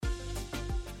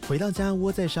回到家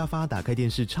窝在沙发打开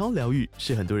电视超疗愈，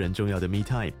是很多人重要的 me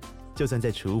time。就算在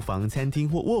厨房、餐厅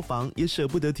或卧房，也舍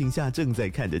不得停下正在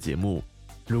看的节目。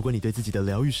如果你对自己的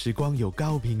疗愈时光有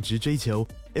高品质追求，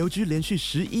 LG 连续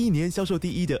11年销售第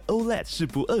一的 OLED 是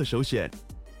不二首选。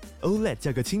OLED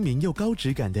价格亲民又高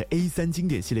质感的 A3 经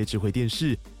典系列智慧电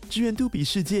视，支援杜比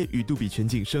世界与杜比全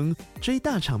景声，追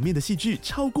大场面的戏剧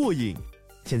超过瘾。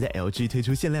现在 LG 推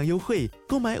出限量优惠，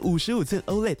购买55寸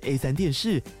OLED A3 电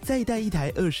视，再带一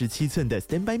台27寸的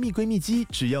Standby 蜜闺蜜机，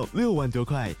只要6万多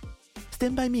块。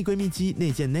Standby 蜜闺蜜机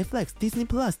内建 Netflix、Disney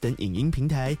Plus 等影音平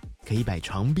台，可以摆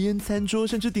床边、餐桌，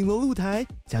甚至顶楼露台，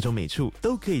家中每处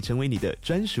都可以成为你的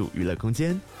专属娱乐空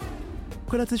间。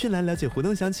快到资讯栏了解活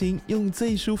动详情，用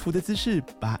最舒服的姿势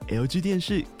把 LG 电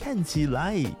视看起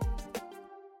来。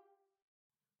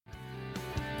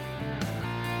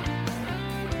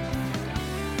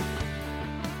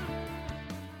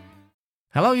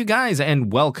Hello, you guys, and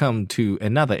welcome to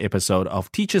another episode of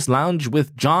Teacher's Lounge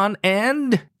with John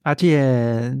and 阿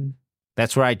健。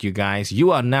That's right, you guys.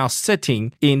 You are now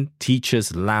sitting in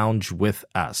Teacher's Lounge with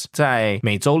us. 在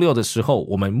每周六的时候，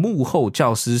我们幕后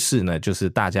教师室呢，就是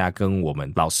大家跟我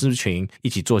们老师群一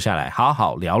起坐下来，好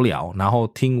好聊聊，然后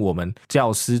听我们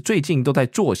教师最近都在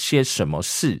做些什么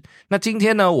事。那今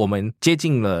天呢，我们接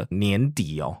近了年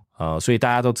底哦，所以大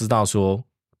家都知道说，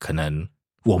可能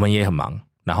我们也很忙。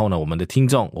然后呢，我们的听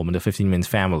众，我们的15 Minutes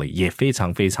Family 也非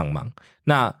常非常忙。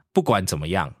那不管怎么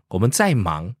样，我们再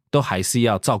忙都还是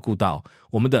要照顾到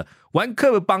我们的玩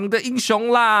课榜的英雄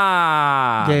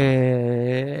啦。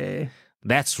耶、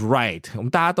That's right， 我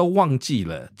们大家都忘记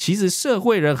了，其实社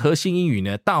会人核心英语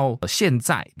呢，到现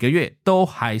在一个月都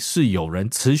还是有人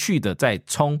持续的在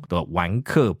冲的玩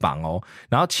课榜哦。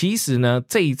然后其实呢，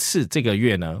这一次这个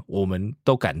月呢，我们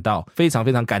都感到非常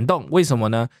非常感动。为什么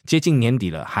呢？接近年底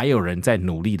了，还有人在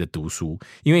努力的读书。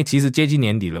因为其实接近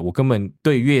年底了，我根本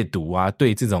对阅读啊，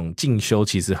对这种进修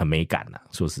其实很没感啊，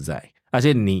说实在。而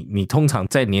且你通常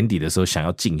在年底的时候想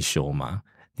要进修吗？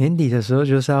年底的时候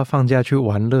就是要放假去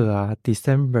玩乐啊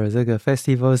 ，December 这个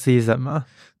Festival Season 嘛，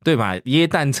对吧？耶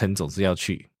诞城总是要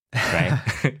去 ，right？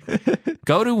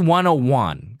 Go to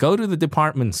 101, go to the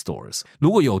department stores.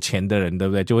 如果有钱的人，对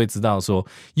不对？就会知道说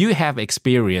 ，you have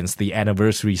experienced the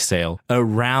anniversary sale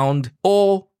around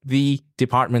all the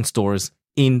department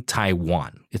stores.In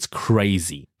Taiwan, it's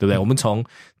crazy, 对不对？我们从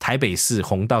台北市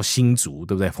红到新竹，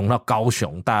对不对？红到高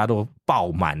雄，大家都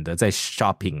爆满的在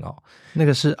shopping 哦。那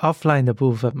个是 offline 的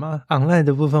部分嘛 ，online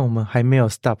的部分我们还没有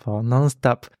stop 哦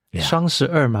 ，non-stop， 双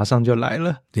12马上就来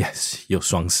了。Yes， 有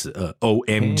双12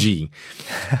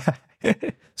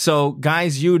 ，OMG。So,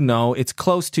 guys, you know it's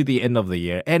close to the end of the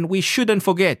year, and we shouldn't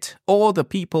forget all the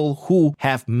people who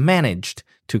have managed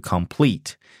to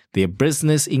complete their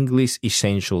Business English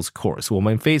Essentials course. 我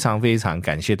们非常非常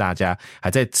感谢大家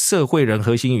还在社会人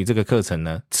核心语这个课程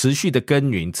呢持续的耕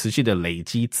耘，持续的累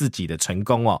积自己的成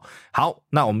功哦。好，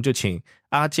那我们就请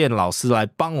阿健老师来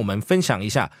帮我们分享一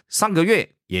下上个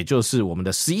月，也就是我们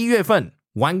的11月份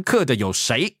完课的有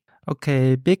谁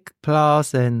Okay, big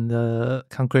applause and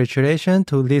congratulations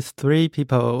to these 3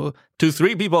 people. To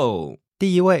 3 people.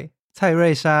 第一位蔡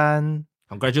瑞珊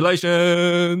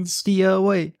Congratulations. 第二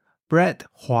位 Brad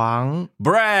黄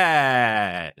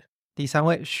Brad. 第3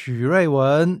位许瑞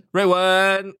文瑞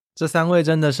文。这3位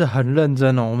真的是很认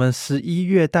真哦。我们11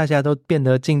月大家都变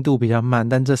得进度比较慢，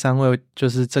但这3位就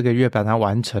是这个月把它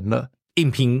完成了，硬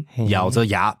拼，咬着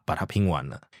牙把它拼完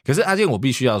了。可是阿健，我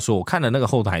必须要说，我看了那个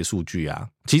后台数据啊，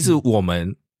其实我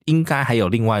们应该还有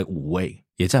另外5位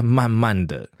也在慢慢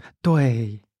的，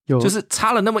对，有就是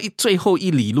差了那么最后1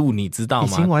里路，你知道吗？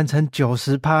已经完成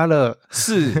 90% 了。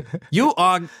是 You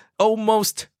are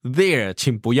almost there，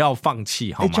 请不要放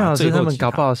弃好吗？姜老师他们搞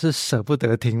不好是舍不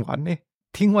得听完呢，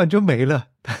听完就没了，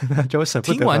就舍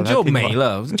不得听完就没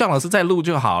了。姜老师再录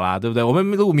就好啦，对不对？我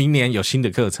们录明年有新的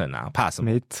课程啊，怕什么？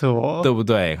没错，对不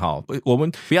对？好，我们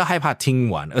不要害怕听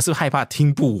完，而是害怕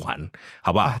听不完，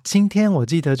好不好？今天我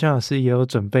记得姜老师也有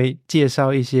准备介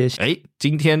绍一些。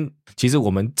今天其实我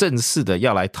们正式的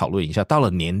要来讨论一下，到了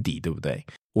年底，对不对？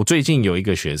我最近有一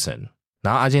个学生，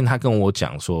然后阿健他跟我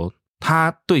讲说，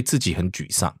他对自己很沮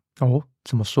丧。哦，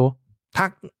怎么说？他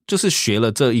就是学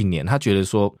了这1年，他觉得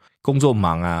说工作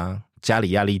忙啊，家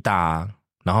里压力大啊，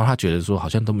然后他觉得说好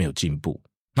像都没有进步。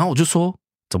然后我就说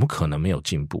怎么可能没有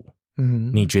进步？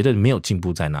你觉得没有进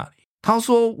步在哪里？他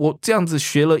说我这样子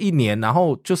学了1年，然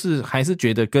后就是还是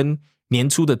觉得跟年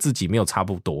初的自己没有差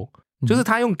不多，就是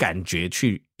他用感觉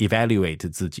去 evaluate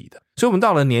自己的。所以我们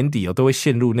到了年底都会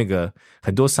陷入那个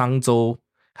很多商周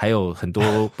还有很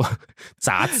多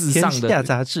杂志上的天下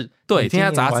杂志，对，天下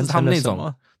杂志他们那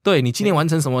种对，你今年完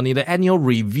成什么？你的 annual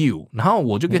review， 然后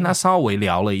我就跟他稍微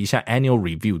聊了一下 annual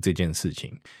review 这件事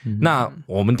情。那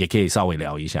我们也可以稍微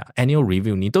聊一下 annual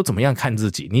review， 你都怎么样看自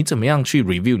己？你怎么样去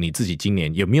review 你自己今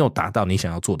年有没有达到你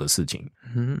想要做的事情？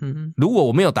如果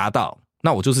我没有达到，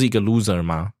那我就是一个 loser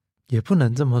吗？也不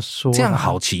能这么说，这样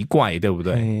好奇怪，对不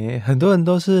对？很多人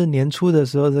都是年初的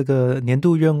时候，这个年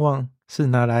度愿望是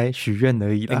拿来许愿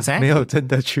而已啦， Exactly. 没有真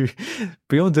的去，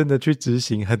不用真的去执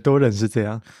行。很多人是这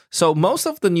样。So most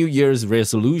of the New Year's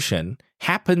resolution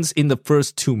happens in the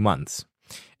first 2 months.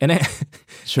 And then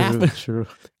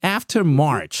after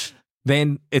March,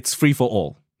 then it's free for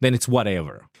all. Then it's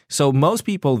whatever. So most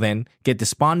people then get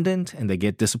despondent and they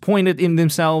get disappointed in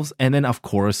themselves. And then, of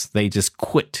course, they just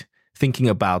quit thinking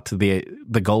about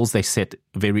the goals they set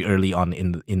very early on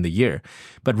in the year.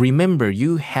 But remember,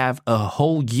 you have a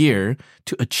whole year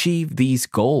to achieve these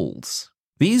goals.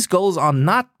 These goals are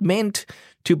not meant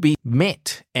to be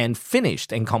met and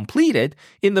finished and completed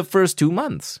in the first 2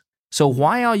 months. So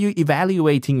why are you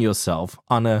evaluating yourself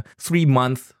on a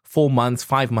 3-month, 4-month,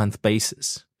 5-month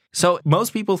basis? So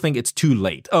most people think it's too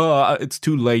late. Oh, it's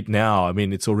too late now. I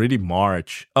mean, it's already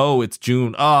March. Oh, it's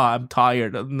June. Oh, I'm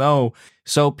tired. No.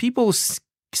 So people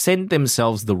send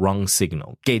themselves the wrong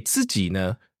signal. 给自己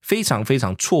呢非常非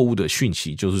常错误的讯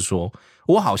息，就是说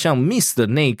我好像 miss 的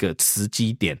那个时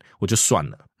机点，我就算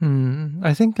了。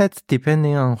I think that's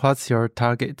depending on what's your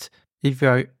target. If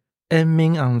you're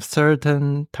aiming on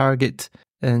certain target,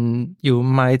 and you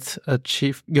might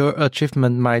achieve, your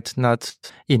achievement might not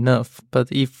enough. But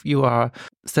if you are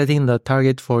setting the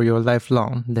target for your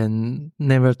lifelong, then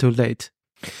never too late.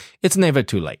 It's never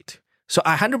too late. So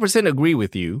I 100% agree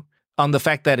with you on the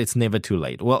fact that it's never too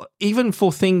late. Well, even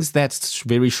for things that's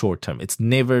very short term, it's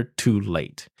never too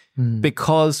late.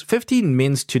 Because 15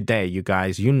 means today, you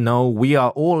guys, you know, we are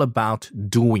all about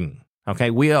doing. Okay,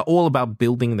 we are all about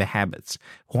building the habits.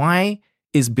 Why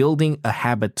is building a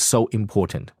habit so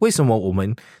important? 为什么我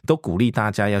们都鼓励大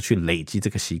家要去累积这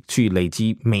个去累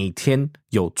积每天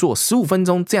有做15分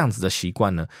钟这样子的习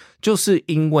惯呢？就是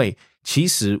因为其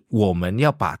实我们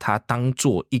要把它当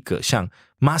做一个像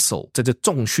muscle 这个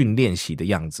重训练习的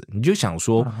样子。你就想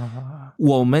说，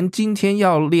我们今天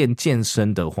要练健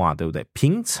身的话，对不对？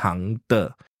平常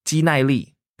的肌耐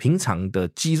力、平常的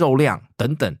肌肉量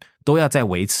等等都要再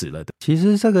维持了的。其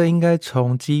实这个应该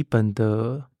从基本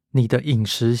的你的饮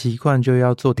食习惯就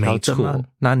要做调整嘛。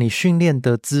那你训练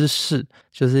的姿势，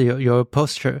就是有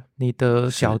posture， 你的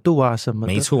角度啊什么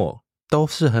的，没错，都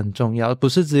是很重要，不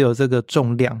是只有这个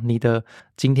重量，你的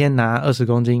今天拿20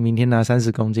公斤，明天拿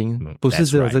30公斤，不是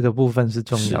只有这个部分是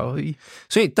重要而已。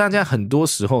所以大家很多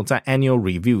时候在 annual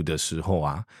review 的时候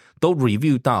啊，都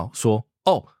review 到说，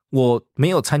哦，我没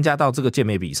有参加到这个健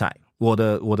美比赛，我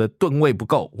的吨位不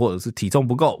够，或者是体重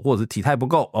不够，或者是体态不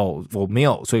够，哦，我没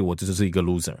有，所以我就是一个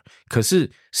loser。可是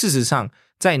事实上，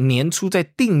在年初在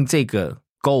定这个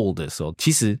goal 的时候，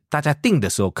其实大家定的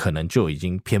时候可能就已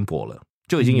经偏颇了。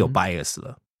就已经有 bias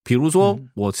了。比如说，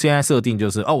我现在设定就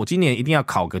是，我今年一定要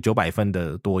考个900分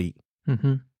的多益。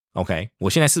OK， 我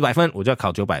现在400分，我就要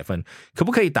考900分，可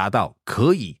不可以达到？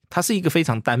可以，它是一个非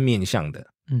常单面向的。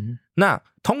那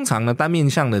通常呢，单面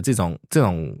向的这种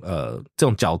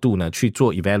角度呢，去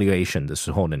做 evaluation 的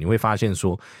时候呢，你会发现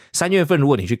说，3月份如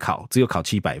果你去考，只有考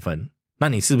700分，那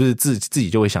你是不是自己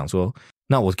就会想说，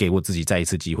那我给我自己再一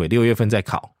次机会，6月份再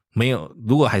考，没有，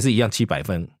如果还是一样700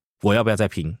分，我要不要再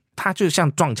拼？它就像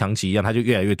撞墙期一样，它就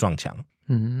越来越撞墙。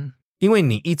因为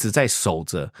你一直在守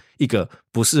着一个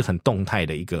不是很动态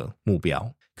的一个目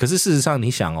标。可是事实上，你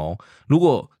想哦，如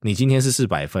果你今天是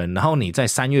400分，然后你在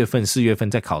3月份、4月份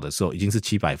在考的时候已经是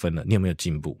700分了，你有没有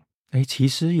进步？其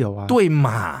实有啊。对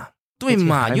嘛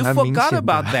 ，You forgot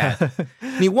about that 。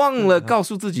你忘了告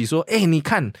诉自己说，你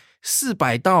看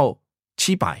400到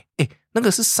700，那个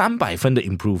是300分的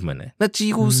improvement， 那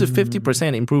几乎是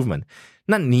 50% improvement。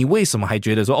那你为什么还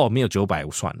觉得说，没有900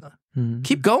我算了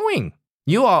？Keep going，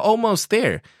 you are almost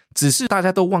there。只是大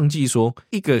家都忘记说，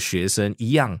一个学生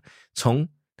一样从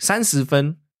30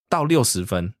分到60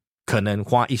分可能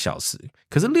花1小时，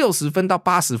可是60分到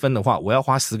80分的话，我要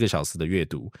花10个小时的阅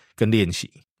读跟练习。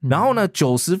然后呢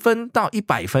，90分到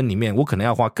100分里面，我可能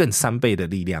要花更3倍的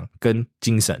力量跟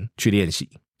精神去练习。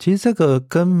其实这个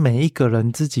跟每一个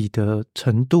人自己的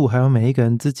程度，还有每一个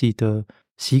人自己的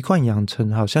习惯养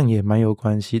成好像也蛮有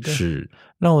关系的。是，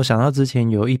让我想到之前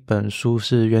有一本书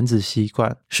是《原子习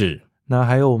惯》，是，那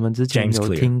还有我们之前有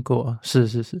听过，是，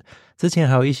之前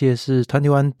还有一些是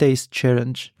21 Days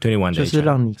Challenge， 21 Days 就是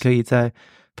让你可以在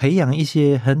培养一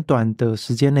些很短的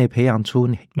时间内培养出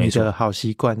你的好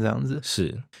习惯这样子。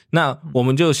是，那我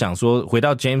们就想说回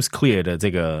到 James Clear 的这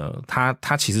个他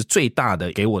其实最大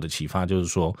的给我的启发就是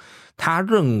说，他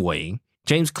认为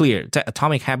James Clear 在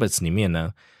Atomic Habits 里面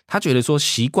呢，他觉得说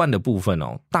习惯的部分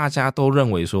大家都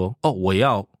认为说我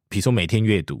要比如说每天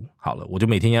阅读好了，我就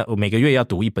每个月要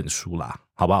读一本书啦，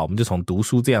好不好？我们就从读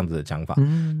书这样子的讲法。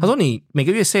他说你每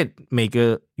个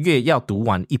月要读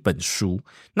完一本书，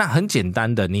那很简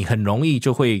单的，你很容易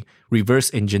就会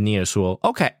reverse engineer 说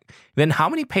OK then how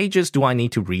many pages do I need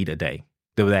to read a day，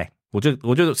 对不对？我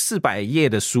就400页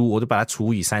的书，我就把它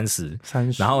除以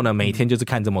30，然后呢每天就是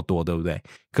看这么多，对不对？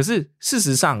可是事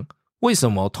实上为什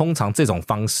么通常这种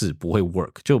方式不会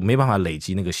work， 就没办法累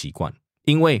积那个习惯？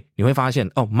因为你会发现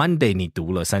Monday 你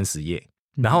读了30页，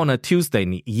然后呢 Tuesday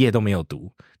你一页都没有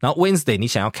读，然后 Wednesday 你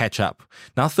想要 catch up，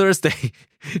 然后 Thursday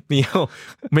你又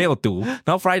没有读，然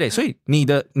后 Friday， 所以你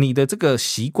的这个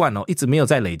习惯一直没有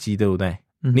在累积，对不对？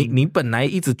你本来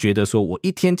一直觉得说我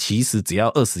一天其实只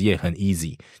要20页很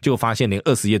easy， 结果发现连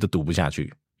20页都读不下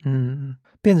去。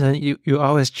变成 you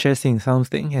always chasing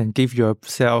something and give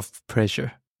yourself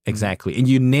pressure。Exactly, and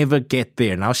you never get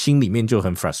there， 然后心里面就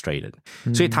很 frustrated。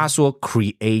所以他说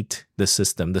create the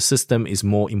system is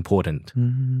more important。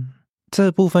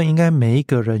这部分应该每一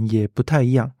个人也不太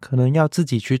一样，可能要自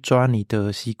己去抓你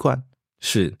的习惯。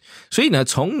是，所以呢，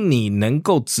从你能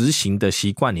够执行的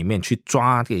习惯里面去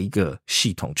抓一个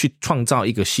系统，去创造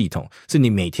一个系统，是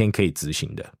你每天可以执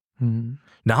行的。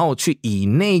然后去以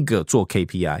那个做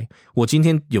KPI， 我今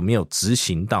天有没有执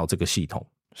行到这个系统？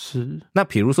是。那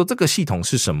比如说这个系统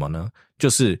是什么呢？就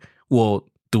是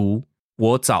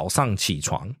我早上起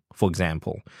床 for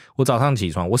example， 我早上起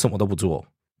床我什么都不做，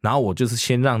然后我就是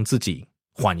先让自己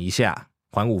缓一下，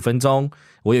缓5分钟，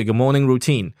我有一个 morning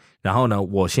routine， 然后呢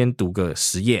我先读个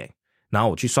10页，然后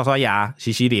我去刷刷牙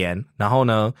洗洗脸，然后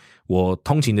呢我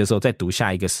通勤的时候再读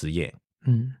下一个10页。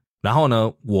然后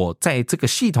呢我在这个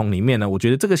系统里面呢，我觉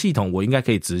得这个系统我应该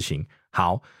可以执行。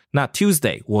好，那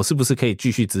Tuesday 我是不是可以继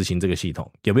续执行这个系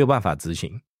统？有没有办法执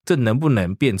行？这能不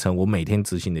能变成我每天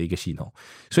执行的一个系统？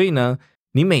所以呢，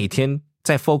你每天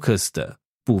在 focus 的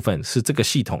部分是这个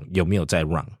系统有没有在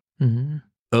run，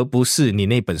 而不是你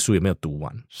那本书有没有读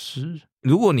完。是，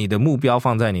如果你的目标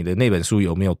放在你的那本书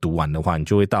有没有读完的话，你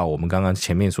就会到我们刚刚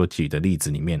前面所举的例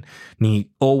子里面，你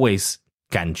always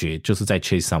感觉就是在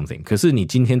chase something， 可是你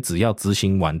今天只要执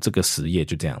行完这个10页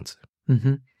就这样子。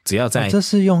只要在这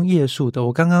是用页数的。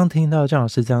我刚刚听到姜老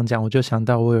师这样讲，我就想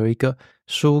到我有一个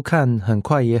书看很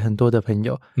快也很多的朋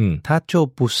友，他就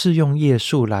不是用页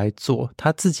数来做，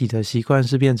他自己的习惯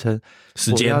是变成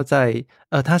时间，我要在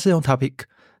他是用 topic，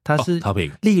 他是、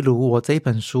topic， 例如我这一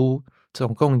本书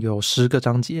总共有10个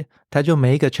章节，他就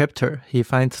每一个 chapter he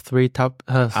finds three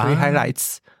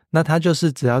highlights，那他就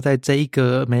是只要在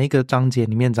每一个章节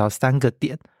里面找3个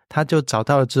点，他就找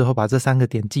到了之后把这3个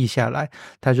点记下来，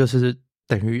他就是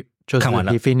等于就是看完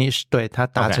了 he finish， 对，他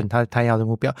达成他要的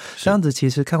目标。这样子其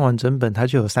实看完整本他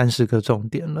就有30个重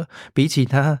点了，比起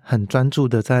他很专注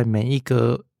的在每一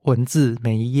个文字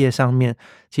每一页上面，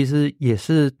其实也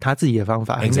是他自己的方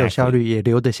法，很有效率，也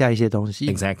留得下一些东西。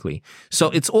 Exactly. So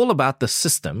it's all about the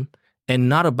system and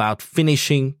not about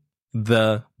finishing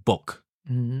the book。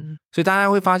所以大家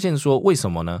会发现说为什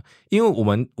么呢？因为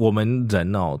我们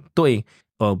人对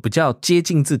比较接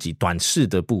近自己短视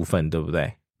的部分，对不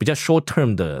对？比较 short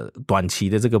term 的短期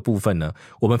的这个部分呢，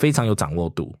我们非常有掌握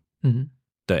度。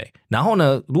对。然后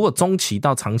呢，如果中期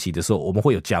到长期的时候，我们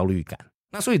会有焦虑感。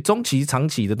那所以中期长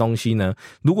期的东西呢，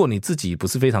如果你自己不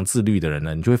是非常自律的人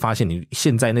呢，你就会发现你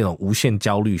现在那种无限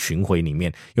焦虑循环里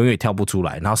面永远跳不出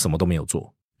来，然后什么都没有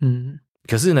做。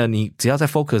可是呢，你只要在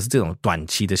focus 这种短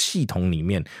期的系统里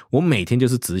面，我每天就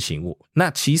是执行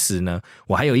那其实呢，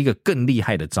我还有一个更厉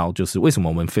害的招，就是为什么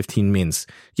我们15 minutes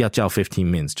要叫15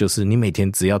 minutes， 就是你每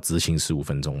天只要执行15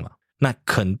分钟了，那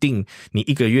肯定你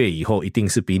1个月以后一定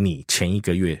是比你前1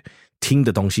个月听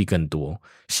的东西更多，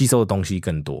吸收的东西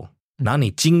更多。然后你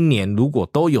今年如果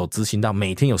都有执行到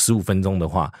每天有15分钟的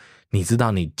话，你知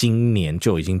道你今年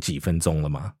就已经几分钟了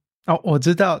吗？我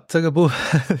知道这个部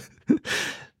分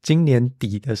今年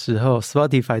底的时候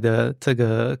Spotify 的这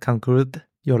个 conclude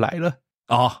又来了。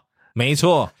没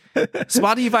错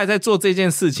Spotify 在做这件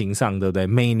事情上，对不对？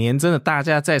每年真的大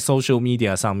家在 social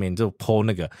media 上面就 po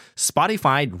那个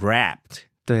Spotify Wrapped。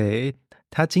 对，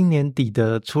它今年底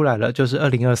的出来了，就是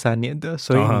2023年的，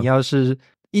所以你要是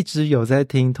一直有在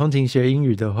听通勤学英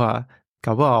语的话，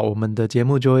搞不好我们的节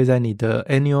目就会在你的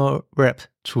Annual Rap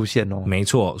出现哦。没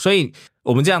错，所以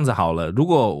我们这样子好了，如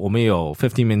果我们有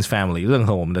15 Minutes Family， 任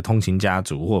何我们的通勤家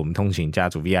族或我们通勤家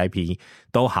族 VIP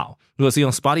都好，如果是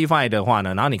用 Spotify 的话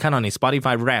呢，然后你看到你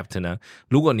Spotify Wrapped 呢，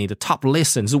如果你的 Top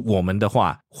Listen 是我们的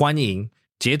话，欢迎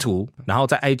截图，然后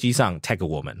在 IG 上 tag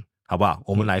我们，好不好？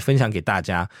我们来分享给大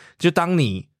家，就当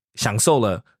你享受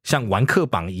了像玩课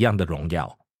榜一样的荣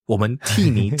耀，我们替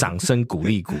你掌声鼓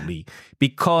励鼓励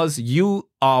，because you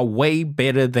are way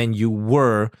better than you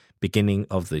were beginning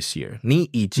of this year。你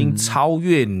已经超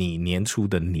越你年初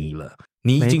的你了，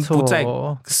你已经不再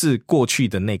是过去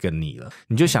的那个你了。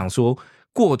你就想说，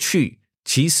过去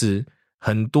其实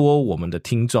很多我们的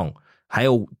听众，还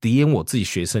有连我自己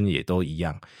学生也都一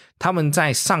样，他们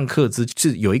在上课之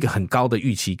是有一个很高的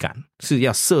预期感，是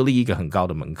要设立一个很高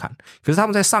的门槛。可是他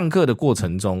们在上课的过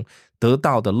程中得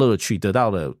到的乐趣，得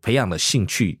到的培养的兴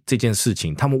趣这件事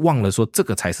情，他们忘了说这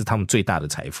个才是他们最大的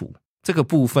财富。这个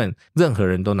部分任何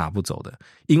人都拿不走的，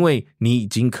因为你已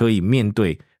经可以面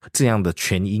对这样的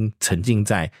全音，沉浸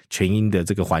在全音的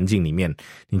这个环境里面，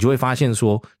你就会发现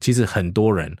说其实很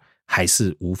多人还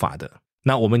是无法的。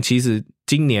那我们其实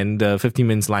今年的15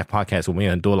 Minutes Live Podcast 我们有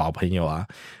很多老朋友啊，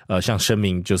像声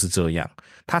明就是这样，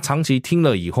他长期听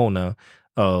了以后呢，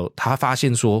他发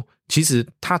现说其实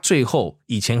他最后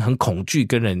以前很恐惧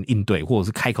跟人应对或者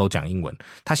是开口讲英文，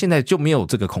他现在就没有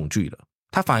这个恐惧了，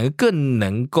他反而更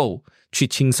能够去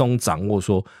轻松掌握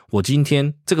说我今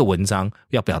天这个文章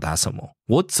要表达什么，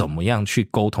我怎么样去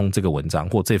沟通这个文章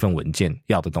或这份文件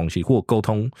要的东西，或沟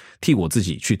通替我自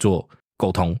己去做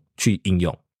沟通去应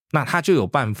用，那他就有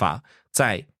办法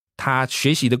在他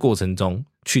学习的过程中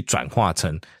去转化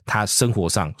成他生活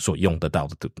上所用得到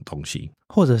的东西。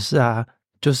或者是啊，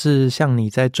就是像你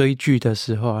在追剧的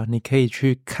时候啊，你可以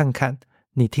去看看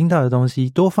你听到的东西，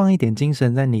多放一点精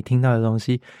神在你听到的东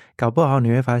西，搞不好你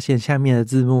会发现下面的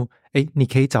字幕你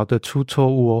可以找得出错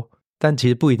误哦，但其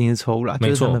实不一定是错误啦，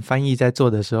就是他们翻译在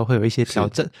做的时候会有一些调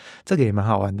整，这个也蛮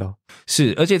好玩的哦。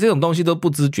是，而且这种东西都不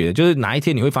自觉，就是哪一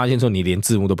天你会发现说你连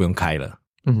字幕都不用开了。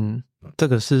这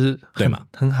个是对吗？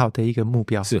很好的一个目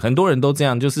标。是，很多人都这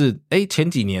样，就是前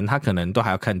几年他可能都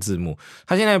还要看字幕，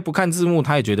他现在不看字幕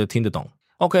他也觉得听得懂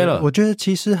OK 了。我觉得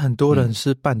其实很多人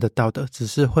是办得到的，只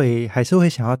是还是会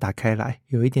想要打开来，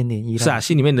有一点点依赖。是啊，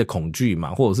心里面的恐惧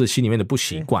嘛，或者是心里面的不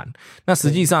习惯。那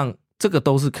实际上这个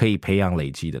都是可以培养累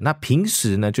积的。那平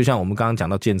时呢，就像我们刚刚讲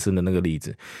到健身的那个例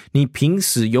子，你平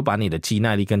时有把你的肌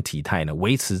耐力跟体态呢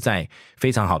维持在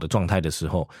非常好的状态的时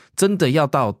候，真的要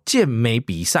到健美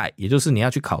比赛，也就是你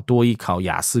要去考多益、考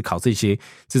雅思、考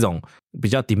这种比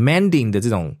较 demanding 的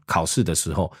这种考试的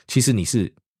时候，其实你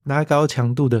是拉高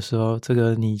强度的时候，这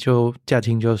个你就驾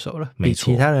轻就熟了，比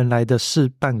其他人来的事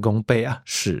半功倍啊！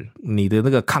是，你的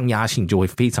那个抗压性就会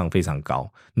非常非常高，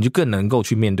你就更能够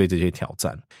去面对这些挑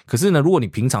战。可是呢，如果你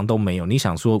平常都没有，你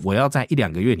想说我要在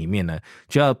1-2个月里面呢，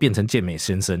就要变成健美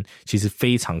先生，其实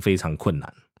非常非常困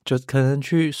难。就可能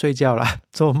去睡觉啦，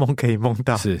做梦可以梦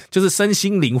到。是，就是身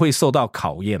心灵会受到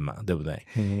考验嘛，对不对？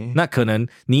那可能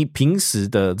你平时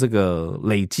的这个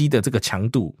累积的这个强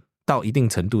度到一定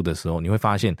程度的时候，你会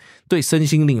发现对身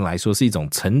心灵来说是一种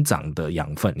成长的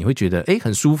养分，你会觉得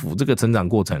很舒服，这个成长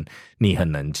过程你很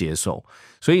能接受。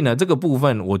所以呢，这个部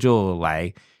分我就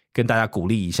来跟大家鼓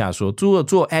励一下说，做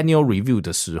annual review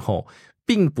的时候，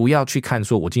并不要去看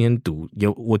说我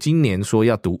今年说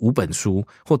要读5本书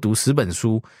或读10本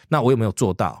书，那我有没有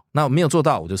做到？那我没有做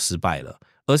到我就失败了。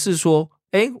而是说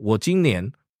我今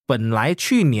年本来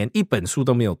去年1本书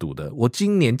都没有读的，我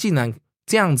今年竟然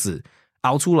这样子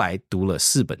熬出来读了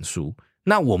4本书，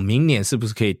那我明年是不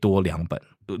是可以多2本？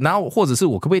然后或者是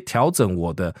我可不可以调整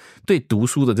我的对读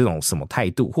书的这种什么态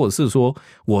度，或者是说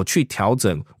我去调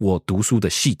整我读书的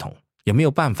系统，有没有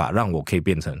办法让我可以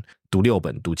变成读6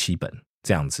本读7本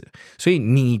这样子？所以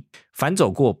你反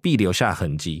走过必留下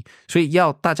痕迹，所以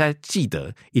要大家记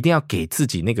得一定要给自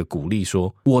己那个鼓励，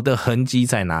说我的痕迹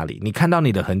在哪里？你看到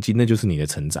你的痕迹，那就是你的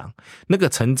成长，那个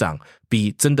成长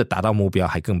比真的达到目标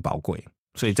还更宝贵。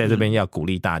所以在这边要鼓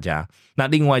励大家。那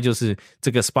另外就是这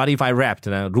个 Spotify Wrapped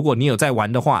呢，如果你有在玩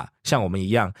的话，像我们一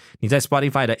样，你在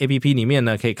Spotify 的 APP 里面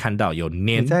呢，可以看到有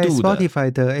年度的。你在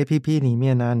Spotify 的 APP 里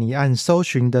面呢，你按搜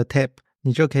寻的 tab，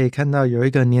 你就可以看到有一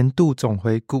个年度总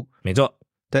回顾。没错。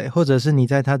对，或者是你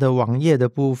在它的网页的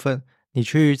部分，你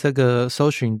去这个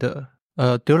搜寻的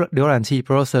浏览器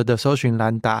browser 的搜寻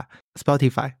栏打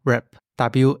Spotify Wrap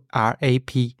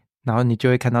WRAP， 然后你就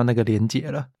会看到那个连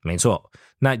结了。没错。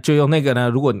那就用那个呢，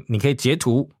如果你可以截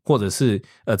图，或者是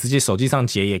直接手机上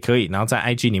截也可以，然后在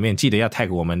IG 里面记得要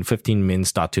tag 我们15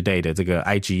 minutes.today 的这个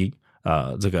IG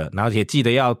这个，然后也记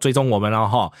得要追踪我们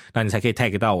哦，那你才可以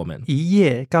tag 到我们。一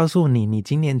页告诉你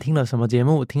今年听了什么节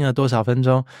目，听了多少分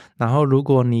钟，然后如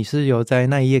果你是有在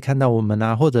那一页看到我们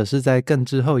啊，或者是在更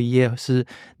之后一页是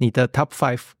你的 Top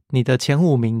 5，你的前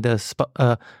5名的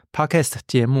Podcast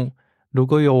节目，如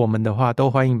果有我们的话，都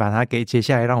欢迎把它给截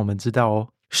下来让我们知道哦。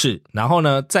是，然后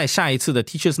呢，在下一次的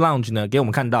Teachers Lounge 呢，给我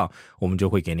们看到，我们就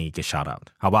会给你一个 shout out，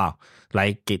 好不好？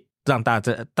来让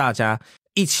大家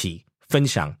一起分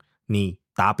享你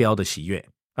达标的喜悦。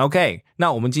OK，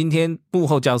 那我们今天幕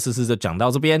后教师室就讲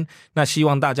到这边。那希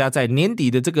望大家在年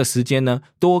底的这个时间呢，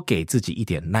多给自己一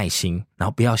点耐心，然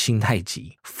后不要心太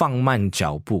急，放慢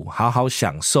脚步，好好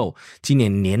享受今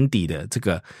年年底的这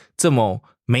个这么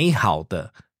美好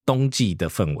的冬季的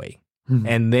氛围。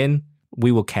And then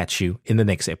we will catch you in the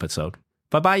next episode.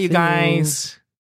 Bye bye, you guys.